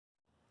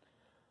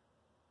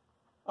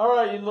All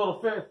right, you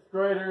little fifth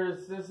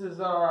graders, this is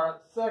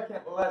our second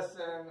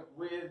lesson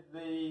with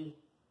the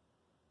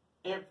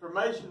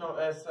informational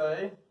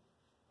essay.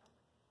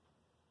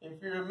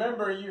 If you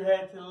remember, you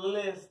had to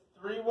list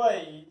 3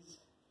 ways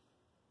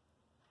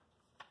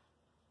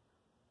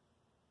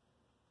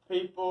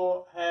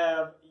people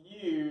have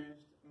used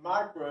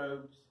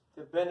microbes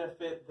to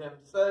benefit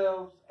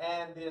themselves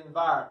and the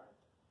environment.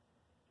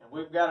 And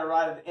we've got to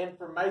write an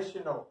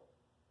informational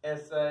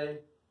essay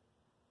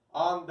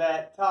on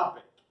that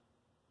topic.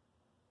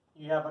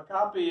 You have a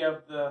copy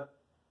of the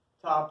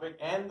topic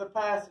and the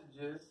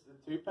passages,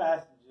 the 2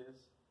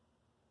 passages,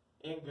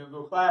 in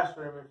Google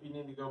Classroom if you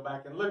need to go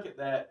back and look at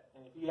that.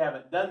 And if you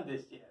haven't done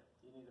this yet,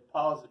 you need to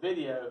pause the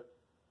video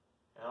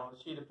and on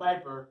a sheet of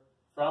paper,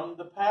 from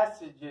the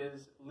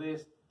passages,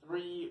 list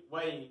 3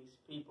 ways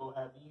people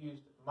have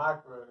used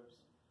microbes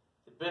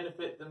to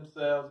benefit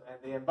themselves and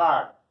the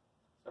environment.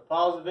 So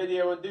pause the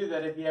video and do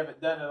that if you haven't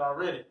done it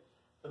already.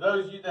 For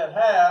those of you that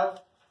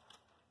have,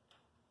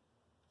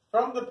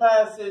 from the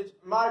passage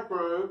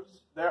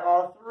microbes, there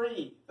are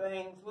 3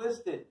 things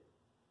listed.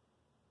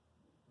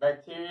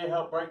 Bacteria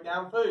help break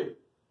down food.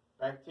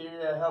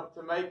 Bacteria help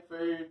to make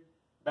food.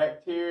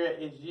 Bacteria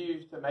is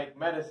used to make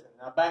medicine.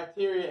 Now,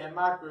 bacteria and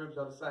microbes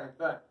are the same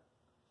thing.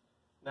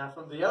 Now,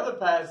 from the other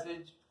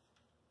passage,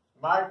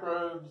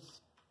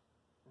 microbes,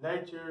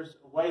 nature's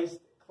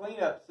waste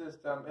cleanup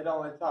system, it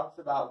only talks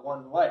about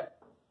 1 way.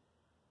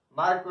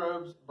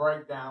 Microbes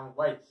break down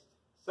waste.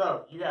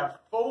 So, you have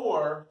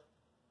 4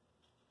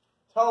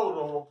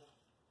 total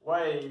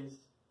ways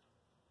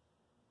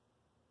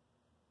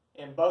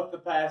in both the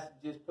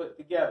passages put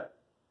together.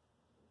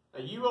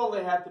 Now, you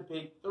only have to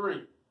pick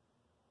 3.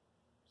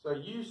 So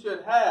you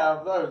should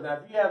have those. Now,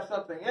 if you have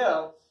something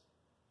else,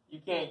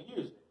 you can't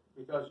use it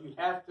because you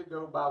have to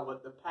go by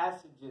what the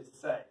passages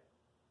say.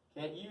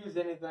 Can't use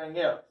anything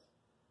else.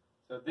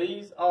 So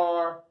these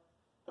are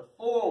the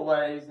 4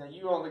 ways, and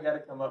you only got to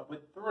come up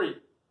with 3.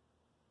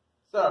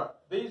 So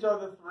these are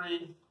the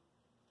 3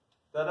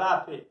 that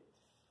I picked,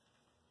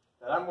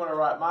 that I'm going to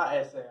write my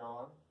essay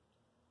on.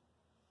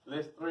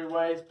 List 3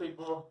 ways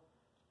people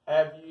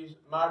have used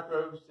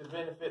microbes to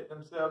benefit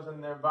themselves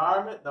and the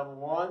environment. Number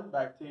 1,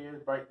 bacteria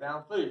break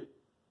down food.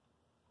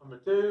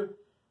 Number 2,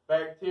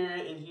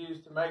 bacteria is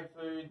used to make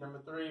food. Number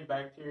 3,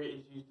 bacteria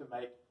is used to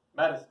make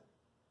medicine.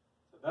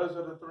 So those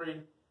are the 3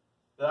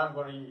 that I'm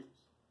going to use.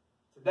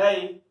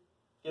 Today,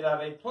 get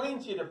out a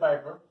clean sheet of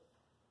paper,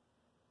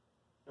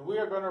 and we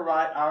are going to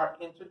write our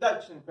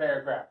introduction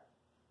paragraph.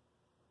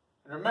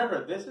 And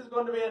remember, this is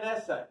going to be an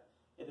essay.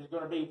 It is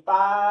going to be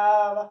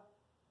 5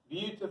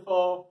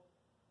 beautiful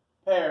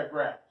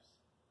paragraphs.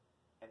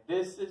 And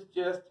this is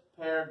just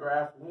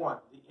paragraph 1,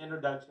 the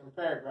introduction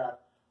paragraph,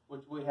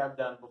 which we have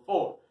done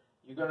before.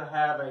 You're going to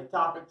have a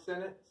topic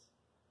sentence,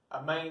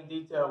 a main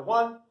detail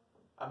 1,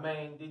 a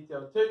main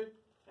detail 2,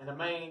 and a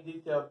main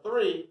detail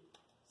 3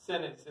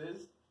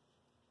 sentences.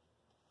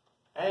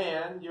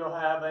 And you'll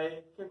have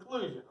a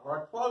conclusion or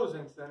a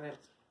closing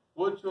sentence,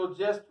 which will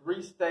just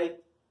restate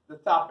the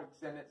topic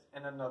sentence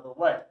in another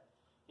way.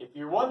 If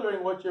you're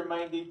wondering what your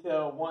main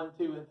detail 1,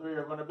 2, and 3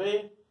 are going to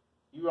be,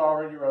 you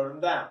already wrote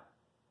them down.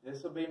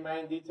 This will be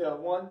main detail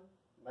 1,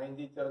 main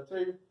detail 2,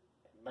 and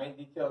main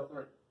detail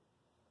 3.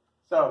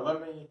 So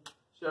let me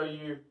show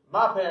you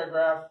my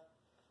paragraph.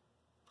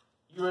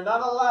 You are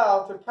not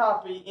allowed to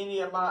copy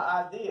any of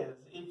my ideas.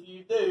 If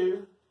you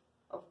do,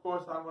 of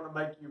course, I'm going to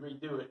make you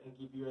redo it and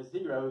give you a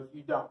 0 if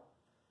you don't.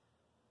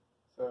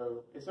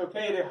 So it's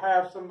okay to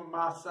have some of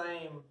my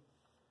same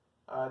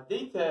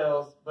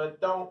details, but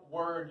don't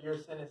word your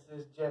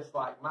sentences just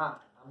like mine.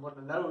 I'm going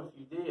to know if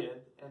you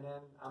did, and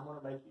then I'm going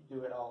to make you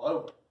do it all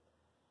over.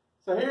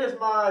 So here's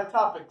my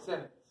topic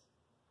sentence.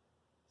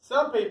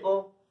 Some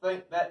people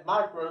think that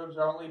microbes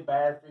are only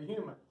bad for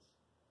humans,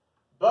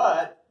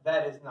 but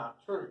that is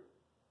not true.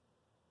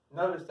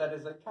 Notice that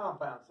is a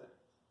compound sentence.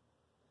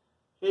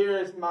 Here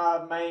is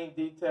my main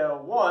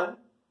detail 1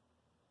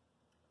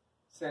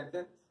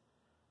 sentence.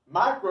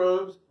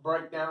 Microbes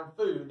break down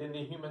food in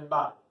the human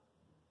body.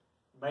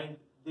 Main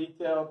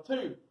detail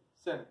 2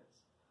 sentence.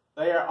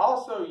 They are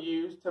also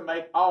used to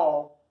make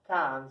all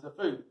kinds of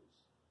foods.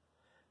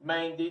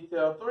 Main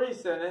detail 3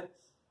 sentence.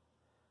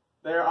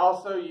 They are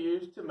also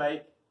used to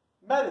make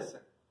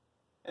medicine.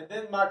 And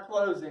then my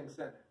closing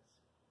sentence,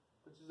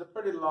 which is a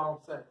pretty long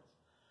sentence.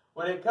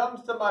 When it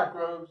comes to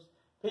microbes,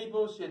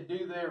 people should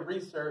do their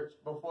research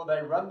before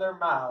they run their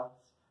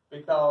mouths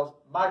because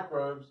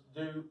microbes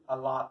do a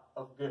lot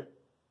of good.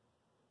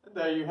 And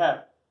there you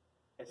have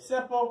it. A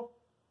simple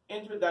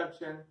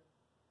introduction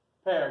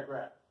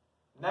paragraph.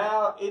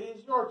 Now it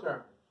is your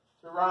turn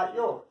to write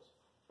yours.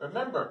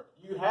 Remember,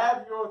 you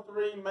have your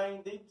 3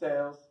 main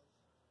details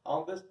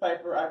on this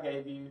paper I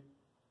gave you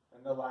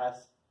in the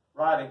last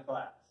writing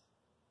class.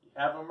 You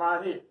have them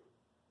right here.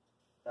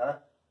 Okay?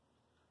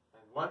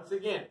 And once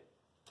again,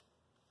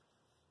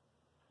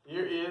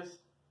 here is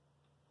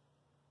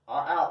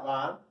our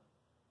outline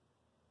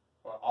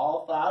for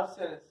all 5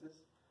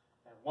 sentences.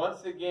 And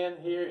once again,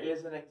 here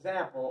is an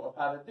example of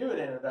how to do an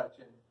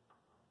introduction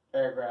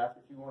paragraph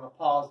if you want to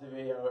pause the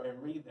video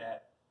and read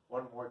that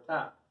one more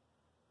time.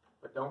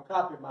 But don't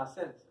copy my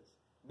sentences.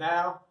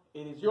 Now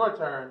it is your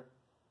turn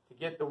to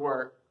get to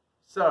work,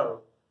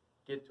 so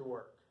get to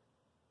work.